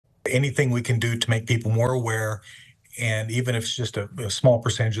Anything we can do to make people more aware, and even if it's just a small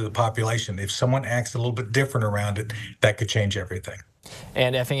percentage of the population, if someone acts a little bit different around it, that could change everything.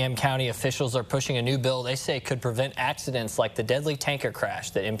 And Effingham County officials are pushing a new bill they say could prevent accidents like the deadly tanker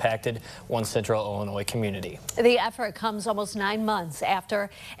crash that impacted one central Illinois community. The effort comes almost 9 months after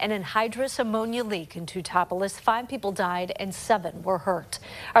an anhydrous ammonia leak in Teutopolis. 5 people died and 7 were hurt.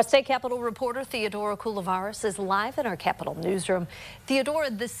 Our state capitol reporter Theodora Coulivaris is live in our Capitol newsroom. Theodora,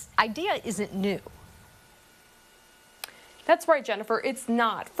 this idea isn't new. That's right, Jennifer. It's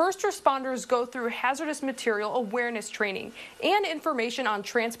not. First responders go through hazardous material awareness training, and information on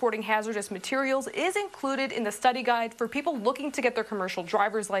transporting hazardous materials is included in the study guide for people looking to get their commercial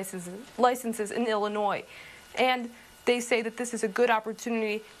driver's licenses in Illinois. And they say that this is a good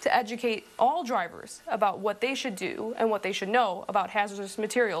opportunity to educate all drivers about what they should do and what they should know about hazardous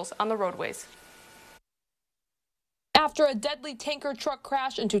materials on the roadways. After a deadly tanker truck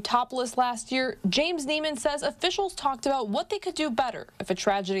crash in Teutopolis last year, James Neiman says officials talked about what they could do better if a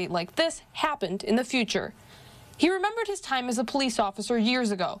tragedy like this happened in the future. He remembered his time as a police officer years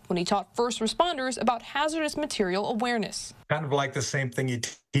ago when he taught first responders about hazardous material awareness. Kind of like the same thing you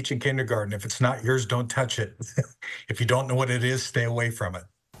teach in kindergarten. If it's not yours, don't touch it. If you don't know what it is, stay away from it.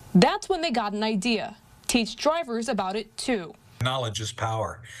 That's when they got an idea. Teach drivers about it too. Knowledge is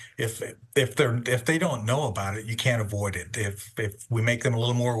power. If they don't know about it, you can't avoid it. If we make them a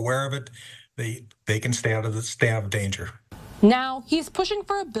little more aware of it, they can stay out of danger. Now he's pushing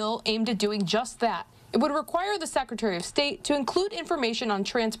for a bill aimed at doing just that. It would require the Secretary of State to include information on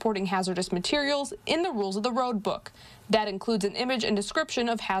transporting hazardous materials in the Rules of the Road book. That includes an image and description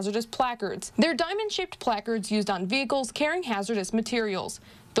of hazardous placards. They're diamond-shaped placards used on vehicles carrying hazardous materials.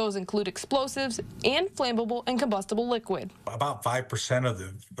 Those include explosives and flammable and combustible liquid. About 5% of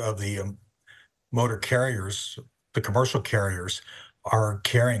the motor carriers, the commercial carriers, are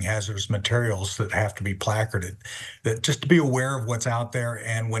carrying hazardous materials that have to be placarded. That just to be aware of what's out there,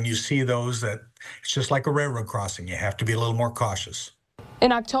 and when you see those, that it's just like a railroad crossing. You have to be a little more cautious.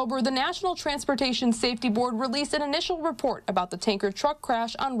 In October, the National Transportation Safety Board released an initial report about the tanker truck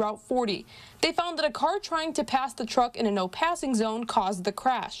crash on Route 40. They found that a car trying to pass the truck in a no-passing zone caused the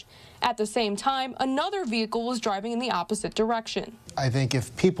crash. At the same time, another vehicle was driving in the opposite direction. I think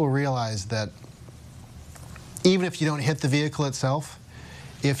if people realize that even if you don't hit the vehicle itself,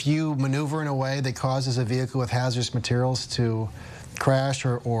 if you maneuver in a way that causes a vehicle with hazardous materials to crash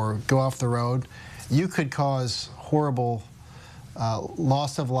or go off the road, you could cause horrible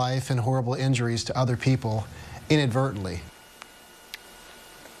loss of life and horrible injuries to other people inadvertently.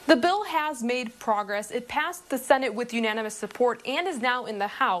 The bill has made progress. It passed the Senate with unanimous support and is now in the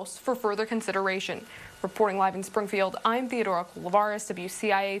House for further consideration. Reporting live in Springfield, I'm Theodora Coulivaris,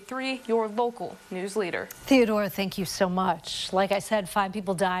 WCIA3, your local news leader. Theodora, thank you so much. Like I said, 5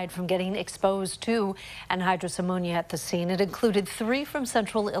 people died from getting exposed to anhydrous ammonia at the scene. It included 3 from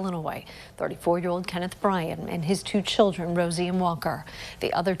central Illinois, 34-year-old Kenneth Bryan and his 2 children, Rosie and Walker.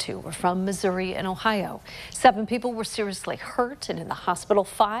 The other 2 were from Missouri and Ohio. 7 people were seriously hurt and in the hospital.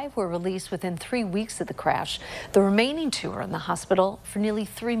 5 were released within 3 weeks of the crash. The remaining 2 are in the hospital for nearly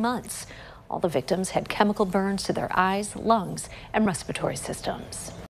 3 months. All the victims had chemical burns to their eyes, lungs, and respiratory systems.